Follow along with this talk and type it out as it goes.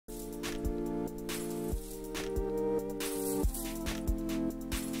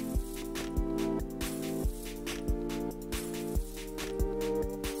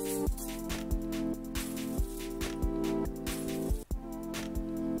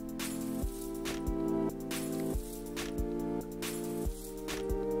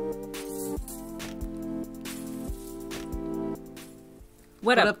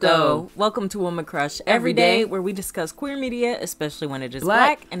What up, though? Welcome to Woman Crush Every Day, where we discuss queer media, especially when it is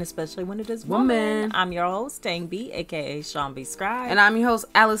black and especially when it is woman. I'm your host, Tang B, aka Sean B. Scribe. And I'm your host,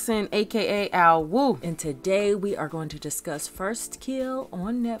 Allison, aka Al Woo. And today we are going to discuss First Kill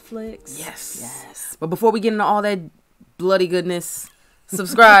on Netflix. Yes. But before we get into all that bloody goodness,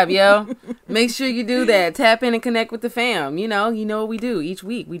 subscribe, yo. Make sure you do that. Tap in and connect with the fam. You know what we do each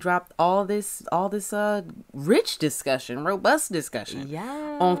week. We drop all this rich discussion, robust discussion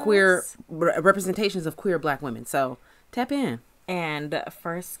on queer representations of queer black women. So tap in. And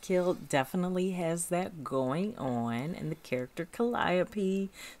First Kill definitely has that going on, and the character Calliope.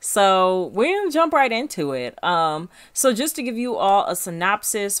 So we're going to jump right into it. So just to give you all a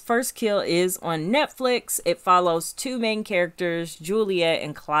synopsis, First Kill is on Netflix. It follows two main characters, Juliette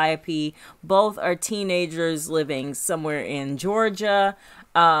and Calliope. Both are teenagers living somewhere in Georgia.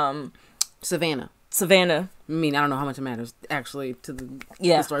 Savannah. I mean, I don't know how much it matters actually to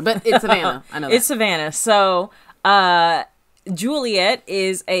the story, but it's Savannah. I know that. It's Savannah. So, Juliette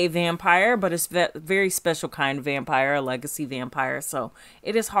is a vampire, but it's a very special kind of vampire, a legacy vampire. So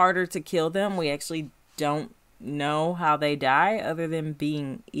it is harder to kill them. We actually don't know how they die other than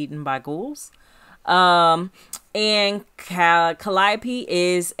being eaten by ghouls. And Calliope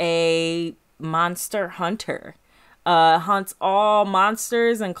is a monster hunter. Hunts all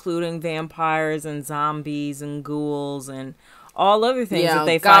monsters, including vampires and zombies and ghouls and all other things that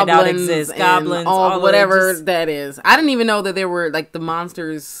they find out exist. Goblins, all whatever that is. I didn't even know that there were like the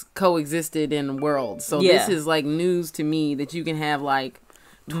monsters coexisted in the world. So this is like news to me that you can have like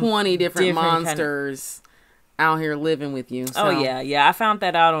 20 different monsters out here living with you. So. Oh yeah. I found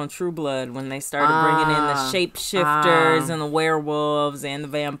that out on True Blood when they started bringing in the shapeshifters and the werewolves and the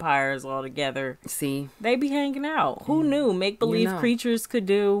vampires all together. See, they be hanging out. Who knew? Make-believe creatures could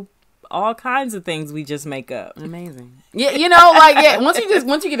do all kinds of things we just make up. Amazing. Yeah, once you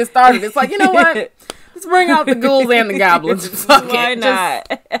get it started, it's like, you know what? Let's bring out the ghouls and the goblins. Why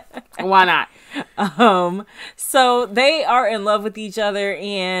not? Why not? So they are in love with each other,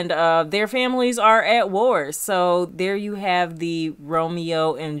 and their families are at war. So there you have the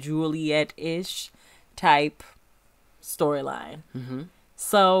Romeo and Juliet-ish type storyline. Mm-hmm.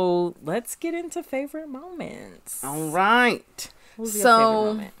 So let's get into favorite moments. All right. Who's your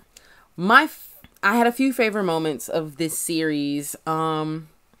favorite moment? I had a few favorite moments of this series. I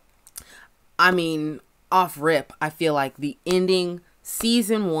mean, off rip, I feel like the ending,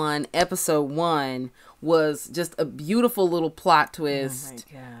 season 1, episode 1, was just a beautiful little plot twist.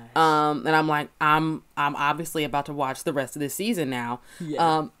 Oh my gosh. And I'm like, I'm obviously about to watch the rest of this season now.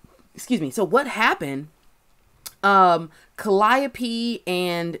 Yeah. Excuse me. So what happened? Calliope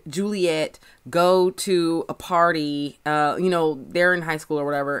and Juliette go to a party. They're in high school or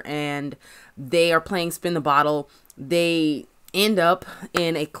whatever, and they are playing spin the bottle. They end up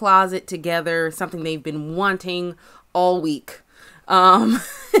in a closet together, something they've been wanting all week. And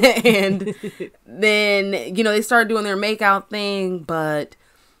then, they start doing their makeout thing, but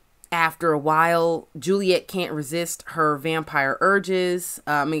after a while, Juliette can't resist her vampire urges.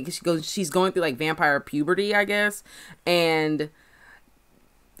 She's going through like vampire puberty, I guess, and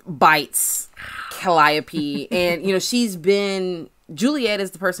bites Calliope. And Juliette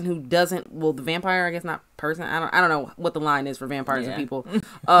is the person who doesn't. Well, the vampire, I guess, not person. I don't know what the line is for vampires and people.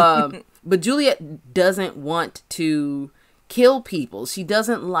 But Juliette doesn't want to kill people. She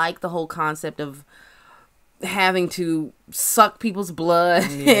doesn't like the whole concept of having to suck people's blood.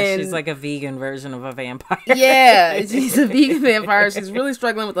 Yeah, she's like a vegan version of a vampire. Yeah, she's a vegan vampire. She's really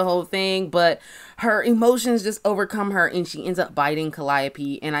struggling with the whole thing, but her emotions just overcome her, and she ends up biting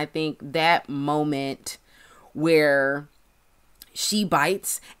Calliope. And I think that moment where she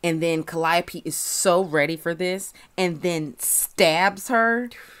bites, and then Calliope is so ready for this, and then stabs her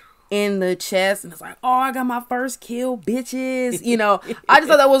in the chest, and it's like, oh, I got my first kill, bitches. I just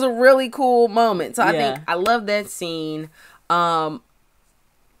thought that was a really cool moment. So I think I love that scene.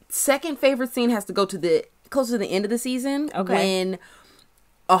 Second favorite scene has to go to closer to the end of the season. Okay. When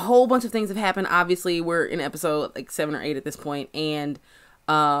a whole bunch of things have happened. Obviously, we're in episode like 7 or 8 at this point, and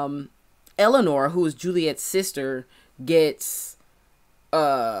Eleanor, who is Juliette's sister, gets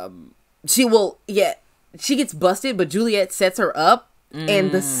she gets busted, but Juliette sets her up.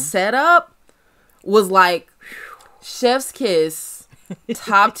 And the setup was like chef's kiss,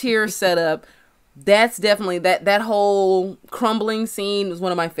 top tier setup. That's definitely that whole crumbling scene was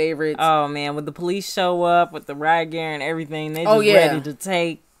one of my favorites. Oh man, when the police show up with the riot gear and everything, they just ready to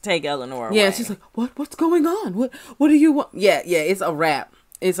take Eleanor away. Yeah, she's like, what's going on? What do you want? Yeah, it's a wrap.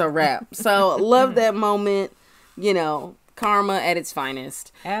 So love that moment. Karma at its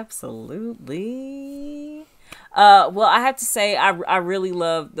finest. Absolutely. Well, I have to say, I really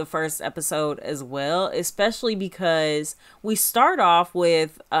loved the first episode as well, especially because we start off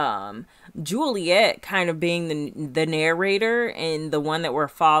with Juliette kind of being the narrator and the one that we're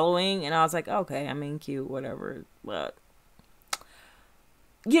following, and I was like, okay, I mean, cute, whatever, but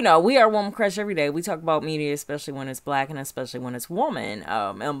you know, we are Woman Crush every day. We talk about media, especially when it's black and especially when it's woman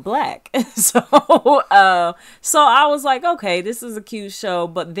and black. So I was like, okay, this is a cute show.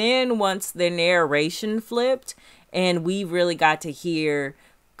 But then once the narration flipped and we really got to hear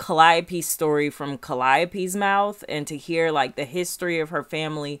Calliope's story from Calliope's mouth, and to hear like the history of her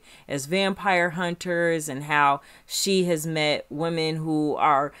family as vampire hunters and how she has met women who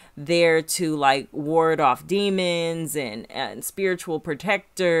are there to like ward off demons and spiritual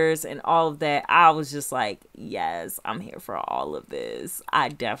protectors and all of that, I was just like, yes, I'm here for all of this. I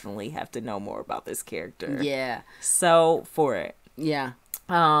definitely have to know more about this character. Yeah. So for it. Yeah.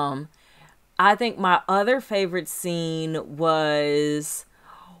 I think my other favorite scene was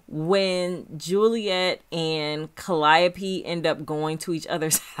when Juliette and Calliope end up going to each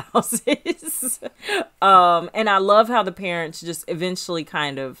other's houses. And I love how the parents just eventually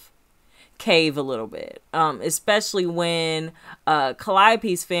kind of cave a little bit. Especially when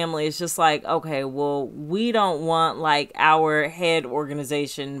Calliope's family is just like, okay, well, we don't want like our head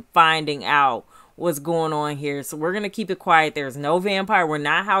organization finding out what's going on here, so we're gonna keep it quiet. There's no vampire. We're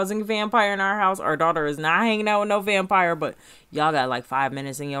not housing a vampire in our house. Our daughter is not hanging out with no vampire, but y'all got like 5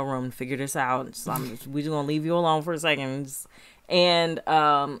 minutes in your room to figure this out. So we just gonna leave you alone for a second. And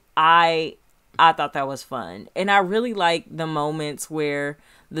I thought that was fun, and I really like the moments where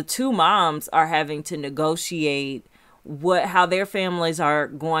the two moms are having to negotiate how their families are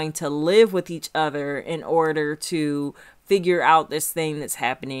going to live with each other in order to figure out this thing that's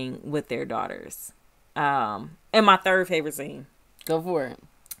happening with their daughters. And my third favorite scene. Go for it.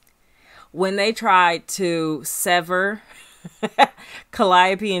 When they tried to sever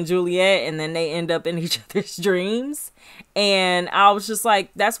Calliope and Juliette, and then they end up in each other's dreams. And I was just like,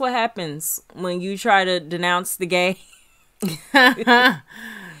 that's what happens when you try to denounce the gay.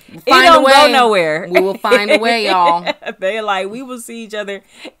 It don't go nowhere. We will find a way, y'all. They're like, we will see each other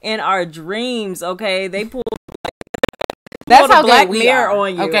in our dreams, okay? They pulled That's how Black good we Mirror are,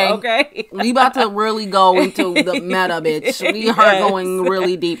 on you, okay? We about to really go into the meta, bitch. We are going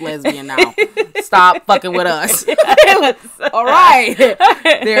really deep lesbian now. Stop fucking with us. All right.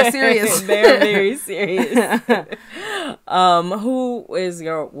 They're serious. They're very serious. Who is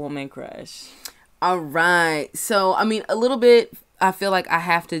your woman crush? All right. So, I mean, a little bit, I feel like I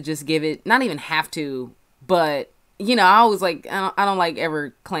have to just give it, not even have to, but you know, I always like, I don't like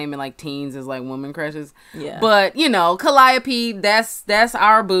ever claiming like teens as like woman crushes. Yeah. But, you know, Calliope, that's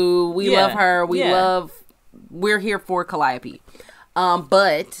our boo. We love her. We're here for Calliope.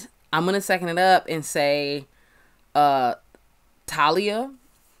 But I'm going to second it up and say, Talia,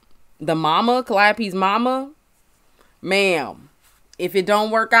 the mama, Calliope's mama, ma'am, if it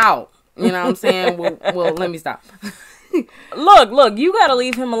don't work out, you know what I'm saying? well, let me stop. Look, you gotta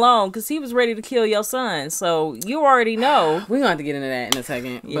leave him alone because he was ready to kill your son, so you already know. We're gonna have to get into that in a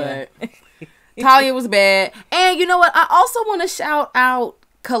second. Yeah. But Talia was bad. And you know what, I also want to shout out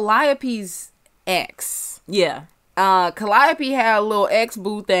Calliope's ex. Yeah. Calliope had a little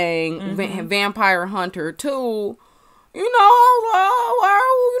ex-boo thing, vampire hunter too. You know,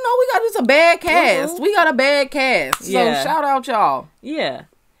 we got just a bad cast. We got a bad cast. So shout out y'all. Yeah.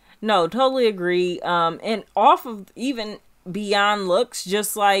 No, totally agree. And off of even beyond looks,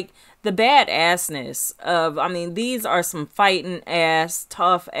 just like the badassness of, I mean, these are some fighting ass,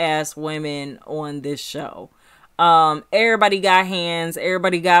 tough ass women on this show. Everybody got hands,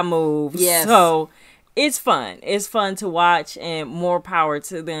 everybody got moves. Yes. So it's fun. It's fun to watch, and more power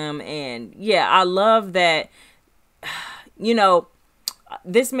to them. And yeah, I love that, you know,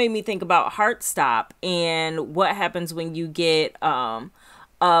 this made me think about Heartstop and what happens when you get,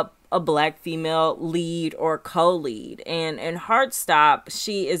 a black female lead or co-lead, and Heartstop,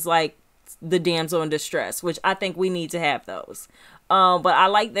 she is like the damsel in distress, which I think we need to have those. But I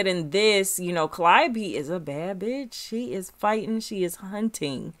like that in this, you know, Calliope is a bad bitch. She is fighting. She is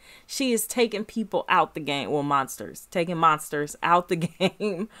hunting. She is taking people out the game. Well, taking monsters out the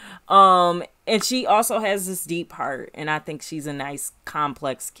game. And she also has this deep heart, and I think she's a nice,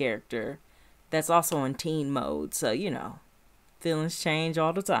 complex character that's also in teen mode. So, you know, feelings change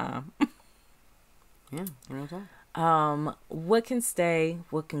all the time. Yeah, real time. What can stay,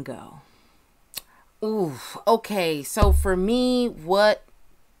 what can go? Ooh, okay. So for me, what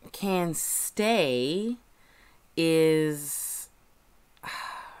can stay is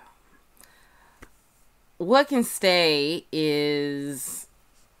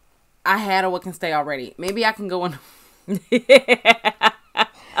I had a what can stay already. Maybe I can go in. I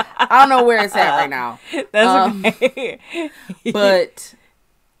don't know where it's at right now. That's okay. But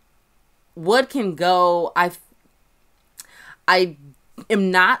what can go? I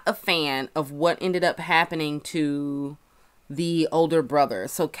am not a fan of what ended up happening to the older brother.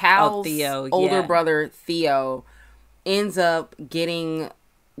 So Cal's older brother Theo ends up getting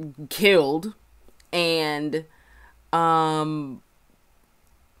killed, and I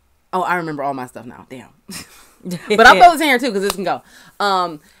remember all my stuff now. Damn. But I'll throw this in here too because this can go.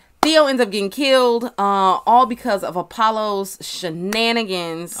 Theo ends up getting killed, all because of Apollo's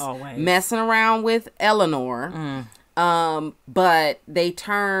shenanigans, messing around with Eleanor. But they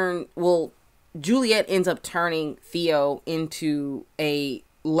Juliette ends up turning Theo into a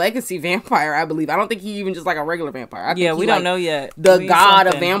legacy vampire, I believe. I don't think he even just like a regular vampire. I think we don't know yet. The god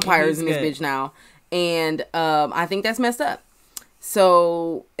of vampires in this bitch now. And I think that's messed up.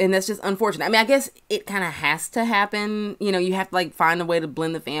 So, and that's just unfortunate. I mean, I guess it kind of has to happen. You know, you have to like find a way to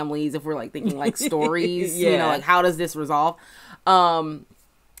blend the families if we're like thinking like stories. You know, like how does this resolve?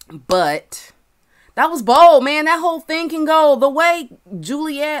 But that was bold, man. That whole thing can go the way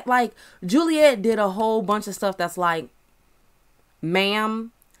Juliette did a whole bunch of stuff that's like,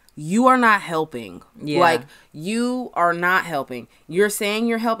 ma'am, you are not helping. Like, you are not helping. You're saying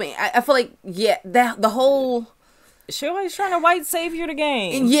you're helping. I feel like, the whole... She always trying to white savior the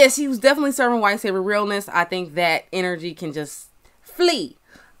game. Yes, he was definitely serving white savior realness. I think that energy can just flee.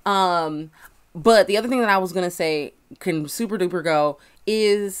 But the other thing that I was going to say can super duper go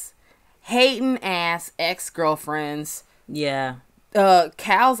is hating ass ex-girlfriends. Yeah.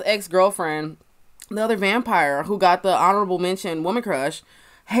 Cal's ex-girlfriend, the other vampire who got the honorable mention woman crush,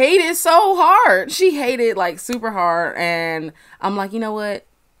 hated so hard. She hated like super hard. And I'm like, you know what?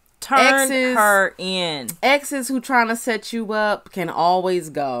 Turn her in. Exes who trying to set you up can always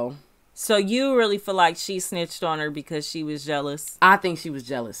go. So you really feel like she snitched on her because she was jealous? I think she was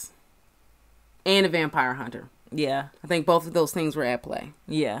jealous. And a vampire hunter. Yeah. I think both of those things were at play.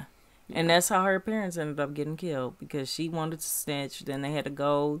 Yeah. And that's how her parents ended up getting killed, because she wanted to snitch. Then they had to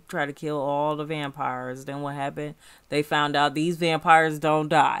go try to kill all the vampires. Then what happened? They found out these vampires don't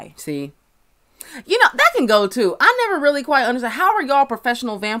die. See? You know, that can go too. I never really quite understand. How are y'all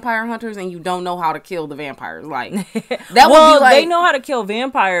professional vampire hunters and you don't know how to kill the vampires? Like, that would be like... they know how to kill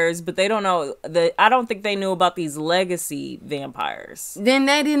vampires, but they don't know... I don't think they knew about these legacy vampires. Then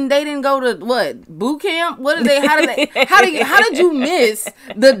they didn't go to, what, boot camp? How did you miss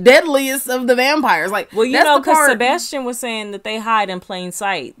the deadliest of the vampires? Like, well, you know, because Sebastian was saying that they hide in plain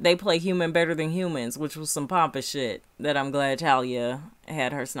sight. They play human better than humans, which was some pompous shit that I'm glad Talia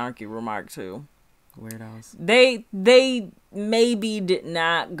had her snarky remark to. Weirdos. They maybe did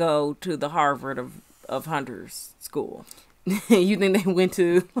not go to the Harvard of Hunters school. You think they went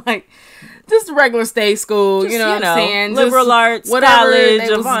to like just a regular state school? Just, you know what I'm saying? Liberal just arts, college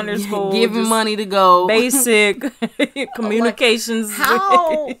of Hunter school, giving money to go, basic communications. Like,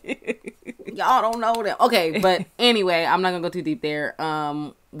 how y'all don't know them? Okay, but anyway, I'm not gonna go too deep there.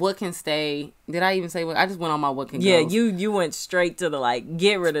 What can stay? Did I even say what? I just went on my what can go. Yeah, you went straight to the like,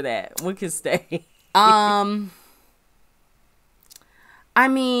 get rid of that. What can stay? I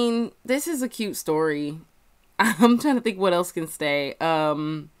mean, this is a cute story. I'm trying to think what else can stay.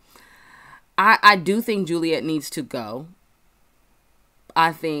 I do think Juliette needs to go.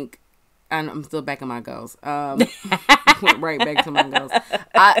 I think, and I'm still back in my goals. Went right back to my goals.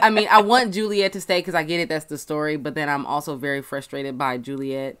 I mean, I want Juliette to stay because I get it. That's the story. But then I'm also very frustrated by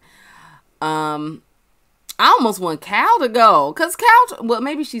Juliette. I almost want Cal to go because well,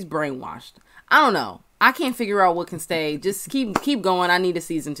 maybe she's brainwashed. I don't know. I can't figure out what can stay. Just keep going. I need a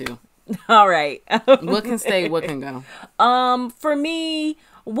season 2. All right. What can stay? What can go? For me,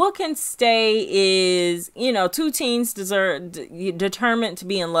 what can stay is, you know, 2 teens determined to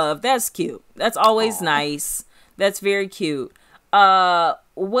be in love. That's cute. That's always nice. That's very cute.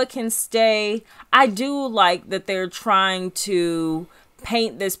 What can stay? I do like that they're trying to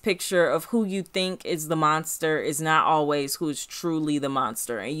paint this picture of who you think is the monster is not always who's truly the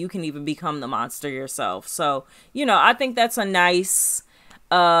monster, and you can even become the monster yourself. So, you know, I think that's a nice,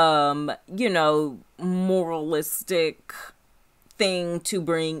 you know, moralistic thing to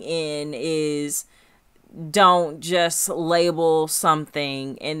bring in, is don't just label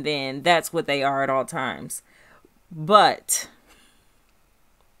something and then that's what they are at all times. But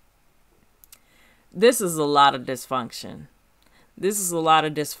this is a lot of dysfunction. This is a lot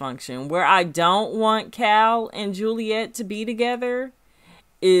of dysfunction. Where I don't want Cal and Juliette to be together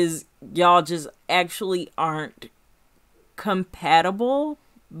is y'all just actually aren't compatible,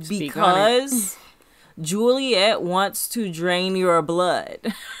 because Juliette wants to drain your blood.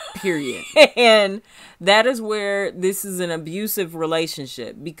 Period. And that is where this is an abusive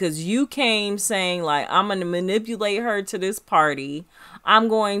relationship, because you came saying like, I'm going to manipulate her to this party. I'm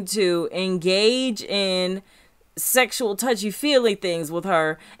going to engage in sexual touchy-feely things with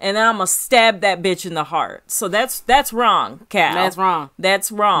her, and then I'm going to stab that bitch in the heart. So that's wrong, Cal. That's wrong.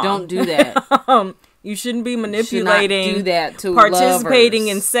 That's wrong. Don't do that. You shouldn't be manipulating, should not do that to participating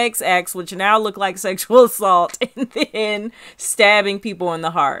lovers. in sex acts, which now look like sexual assault, and then stabbing people in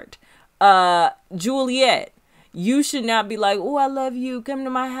the heart. Juliette, you should not be like, oh, I love you, come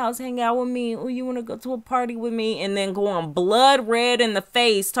to my house, hang out with me, oh, you want to go to a party with me, and then go on blood red in the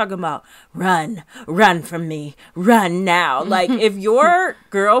face talking about run from me, run now. Like, if your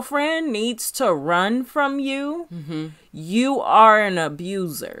girlfriend needs to run from you, you are an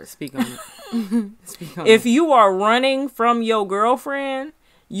abuser. Speak on it. If you are running from your girlfriend,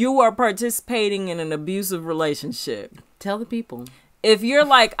 you are participating in an abusive relationship. Tell the people. If you're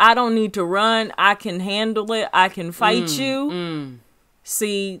like, I don't need to run, I can handle it, I can fight you.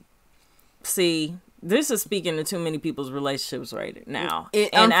 See, this is speaking to too many people's relationships right now.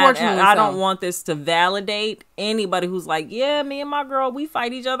 Unfortunately, I don't want this to validate anybody who's like, yeah, me and my girl, we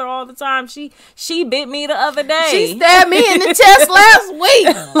fight each other all the time. She bit me the other day. She stabbed me in the chest last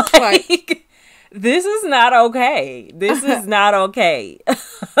week. Like, this is not okay. This is not okay.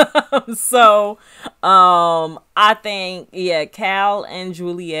 So, I think, yeah, Cal and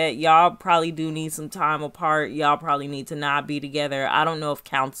Juliette, y'all probably do need some time apart. Y'all probably need to not be together. I don't know if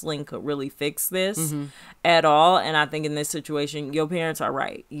counseling could really fix this at all. And I think in this situation, your parents are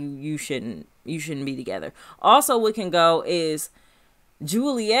right. You shouldn't be together. Also, what can go is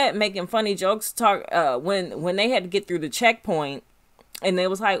Juliette making funny jokes when they had to get through the checkpoint. And they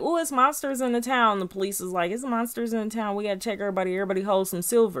was like, oh, it's monsters in the town. The police is like, it's monsters in the town. We got to check everybody. Everybody holds some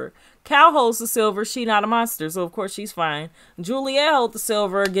silver. Cal holds the silver. She not a monster. So, of course, she's fine. Juliette holds the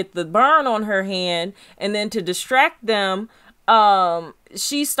silver, get the burn on her hand. And then to distract them,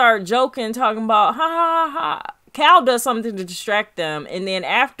 she started joking, talking about, ha, ha, ha, ha. Cal does something to distract them. And then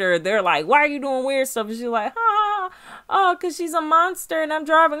after, they're like, why are you doing weird stuff? And she's like, ha, ha, ha. Oh, because she's a monster and I'm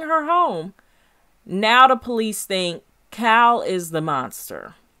driving her home. Now the police think Cal is the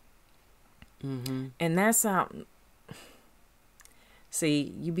monster. And that's something.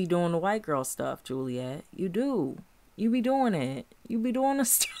 See, you be doing the white girl stuff, Juliette. You do. You be doing it. You be doing the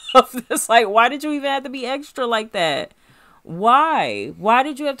stuff that's like, why did you even have to be extra like that? Why? Why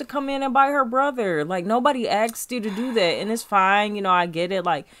did you have to come in and bite her brother? Like, nobody asked you to do that. And it's fine. You know, I get it.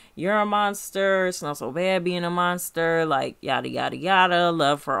 Like, you're a monster. It's not so bad being a monster. Like, yada, yada, yada.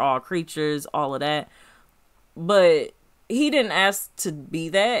 Love for all creatures. All of that. But he didn't ask to be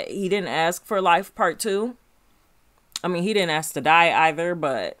that. He didn't ask for life part 2. I mean, he didn't ask to die either,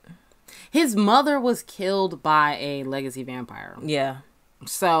 but his mother was killed by a legacy vampire. Yeah.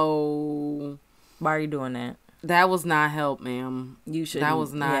 So why are you doing that? That was not help, ma'am. You should. That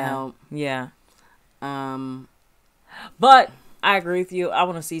was not help. Yeah. But I agree with you. I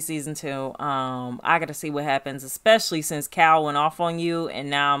want to see season 2. I got to see what happens, especially since Cal went off on you.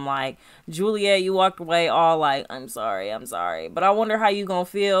 And now I'm like, Juliette, you walked away all like, I'm sorry. But I wonder how you going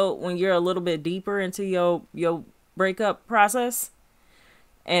to feel when you're a little bit deeper into your breakup process.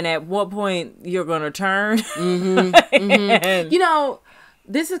 And at what point you're going to turn. You know,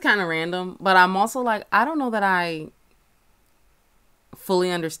 this is kind of random, but I'm also like, I don't know that I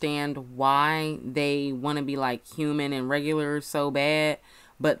fully understand why they want to be like human and regular so bad,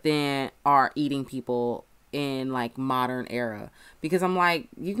 but then are eating people in like modern era. Because I'm like,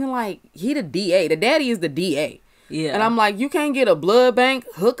 you can like, he the DA. The daddy is the DA. Yeah. And I'm like, you can't get a blood bank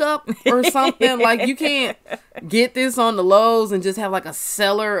hookup or something. Like, you can't get this on the lows and just have like a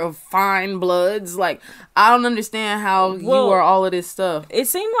cellar of fine bloods. Like, I don't understand how you are all of this stuff. It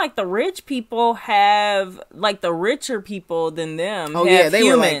seemed like the rich people have, like, the richer people than them. Oh, yeah. They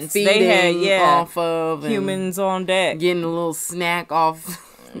humans. Were like feeding off of. Humans on deck. Getting a little snack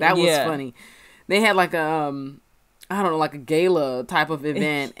off. That was funny. They had like a, I don't know, like a gala type of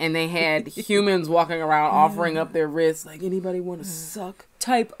event, and they had humans walking around offering up their wrists, like, anybody want to suck?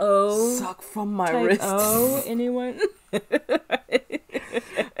 Type O. Suck from my wrist. Type O, anyone?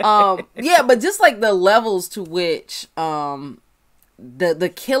 Yeah, but just like the levels to which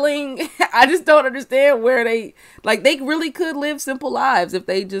the killing, I just don't understand where they really could live simple lives if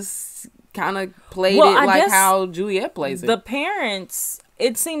they just kind of played it like how Juliette plays it. The parents,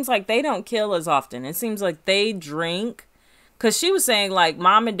 it seems like they don't kill as often. It seems like they drink. Because she was saying, like,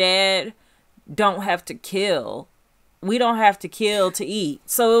 mom and dad don't have to kill. We don't have to kill to eat.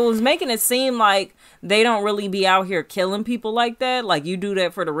 So it was making it seem like they don't really be out here killing people like that. Like, you do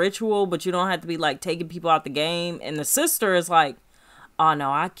that for the ritual, but you don't have to be, like, taking people out the game. And the sister is like, oh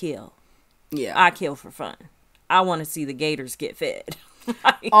no, I kill. Yeah. I kill for fun. I want to see the gators get fed.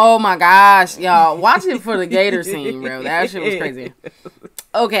 Like, oh my gosh, y'all. Watch it for the gator scene, bro. That shit was crazy.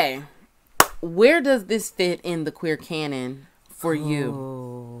 Okay. Where does this fit in the queer canon for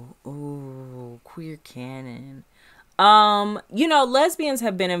you? Oh, queer canon. Lesbians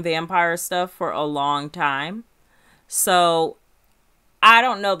have been in vampire stuff for a long time. So I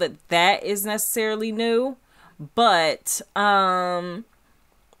don't know that is necessarily new, but I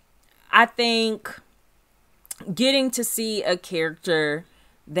think getting to see a character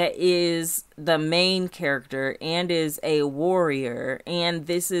that is the main character and is a warrior, and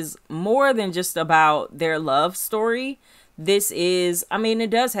this is more than just about their love story. This is, it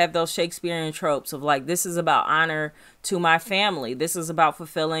does have those Shakespearean tropes of like, this is about honor to my family. This is about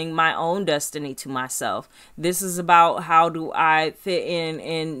fulfilling my own destiny to myself. This is about how do I fit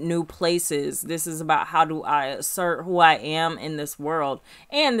in new places. This is about how do I assert who I am in this world.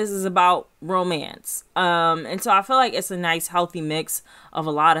 And this is about romance. And so I feel like it's a nice, healthy mix of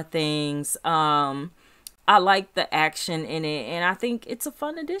a lot of things. I like the action in it, and I think it's a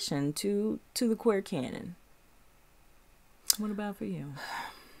fun addition to the queer canon. What about for you?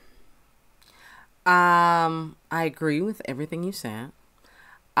 I agree with everything you said.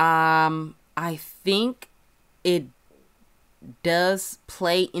 I think it does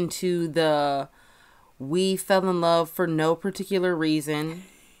play into the we fell in love for no particular reason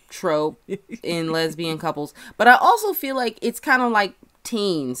trope in lesbian couples. But I also feel like it's kind of like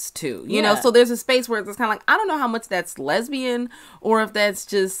teens too, you know? So there's a space where it's kind of like, I don't know how much that's lesbian or if that's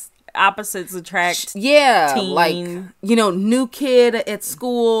just opposites attract. Teen. Like, new kid at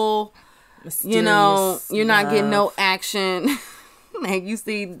school, mysterious you're not getting no action. Like you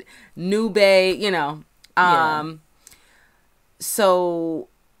see new bae, so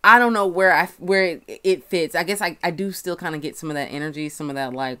I don't know where it fits. I guess I do still kind of get some of that energy, some of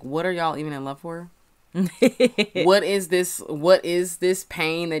that like, what are y'all even in love for? What is this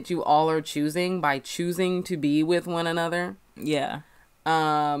pain that you all are choosing by choosing to be with one another? Yeah.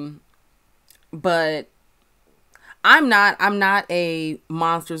 But I'm not a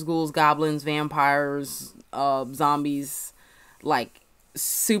monsters, ghouls, goblins, vampires, zombies, like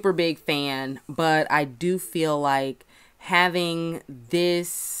super big fan, but I do feel like having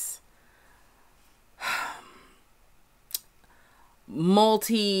this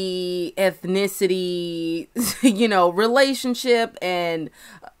multi-ethnicity, relationship and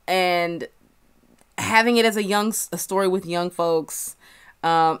having it as a story with young folks,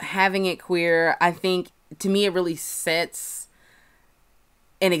 having it queer, I think to me it really sets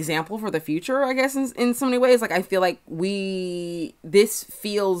an example for the future, I guess, in so many ways. Like I feel like this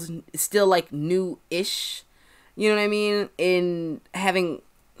feels still like new-ish, you know what I mean? In having,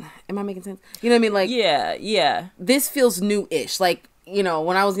 am I making sense? You know what I mean? Like, yeah. This feels new-ish. Like, when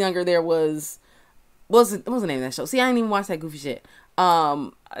I was younger, there was, what was the name of that show? See, I didn't even watch that goofy shit.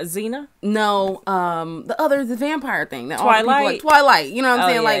 Xena? No, the vampire thing. That Twilight? Like Twilight. You know what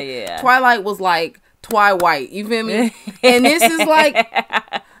I'm saying? Yeah. Twilight was like Twilight. You feel me? And this is like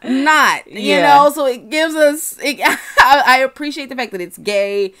not, you know? So it gives us, I appreciate the fact that it's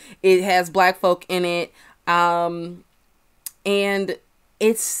gay. It has black folk in it. And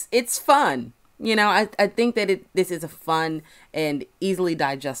it's fun. I think that this is a fun and easily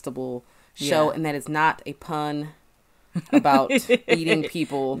digestible show, and that it's not a pun about eating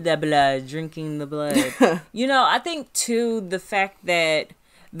people. The blood, drinking the blood. I think too, the fact that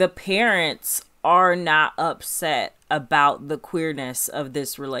the parents are not upset about the queerness of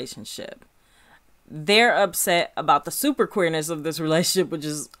this relationship. They're upset about the super queerness of this relationship, which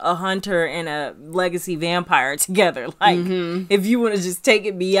is a hunter and a legacy vampire together. Like, if you want to just take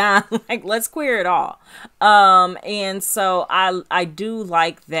it beyond, like, let's queer it all. And so I do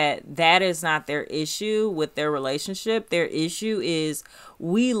like that is not their issue with their relationship. Their issue is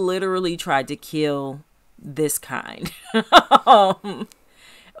we literally tried to kill this kind.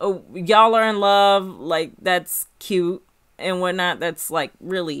 Y'all are in love. Like, that's cute and whatnot. That's like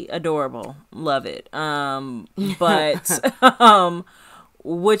really adorable. Love it. But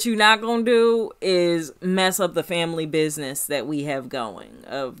what you're not gonna do is mess up the family business that we have going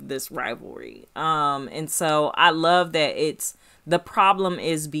of this rivalry. And so I love that the problem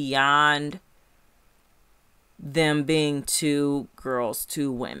is beyond them being two girls,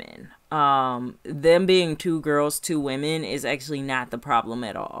 two women. Them being two girls, two women is actually not the problem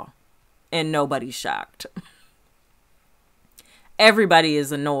at all. And nobody's shocked. Everybody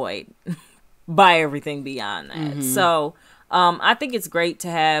is annoyed by everything beyond that. So I think it's great to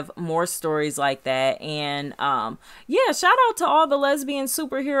have more stories like that. And yeah, shout out to all the lesbian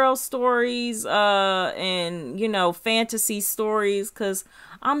superhero stories and, you know, fantasy stories, because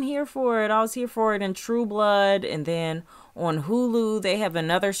I'm here for it. I was here for it in True Blood, and then on Hulu they have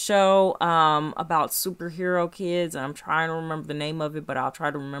another show about superhero kids. I'm trying to remember the name of it, but I'll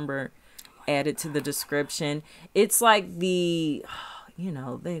try to remember, add it to the description. It's like the, you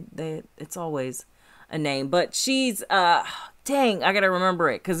know, they it's always a name, but she's dang, I gotta remember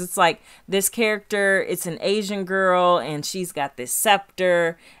it, because it's like this character, it's an Asian girl, and she's got this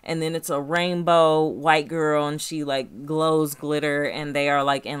scepter, and then it's a rainbow white girl, and she like glows glitter, and they are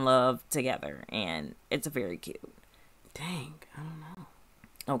like in love together, and it's very cute. Dang, I don't know.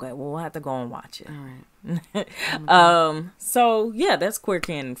 Okay, well, we'll have to go and watch it. All right. So yeah, that's queer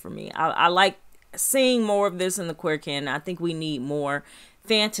canon for me. I like seeing more of this in the queer canon. I think we need more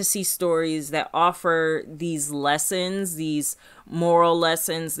fantasy stories that offer these lessons, these moral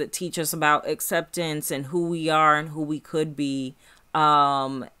lessons that teach us about acceptance and who we are and who we could be,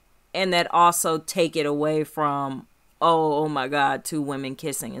 and that also take it away from, oh my God, two women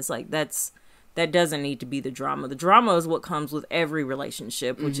kissing. It's like that doesn't need to be the drama. The drama is what comes with every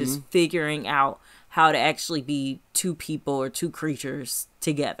relationship, which is figuring out how to actually be two people or two creatures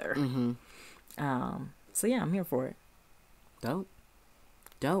together. So yeah, I'm here for it. Dope.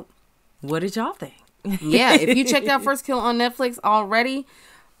 What did y'all think? Yeah, if you checked out First Kill on Netflix already,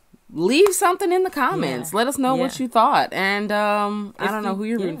 leave something in the comments. Yeah. Let us know what you thought. And I don't know who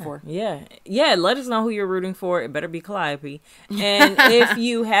you're rooting for. Yeah, let us know who you're rooting for. It better be Calliope. And if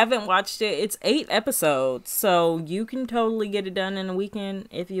you haven't watched it, it's 8 episodes, so you can totally get it done in a weekend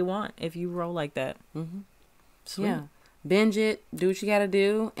if you want, if you roll like that. Sweet. Yeah, binge it, do what you gotta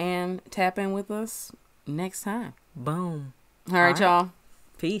do, and tap in with us next time. Boom. All right, y'all.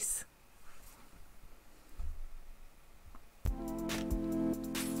 Peace.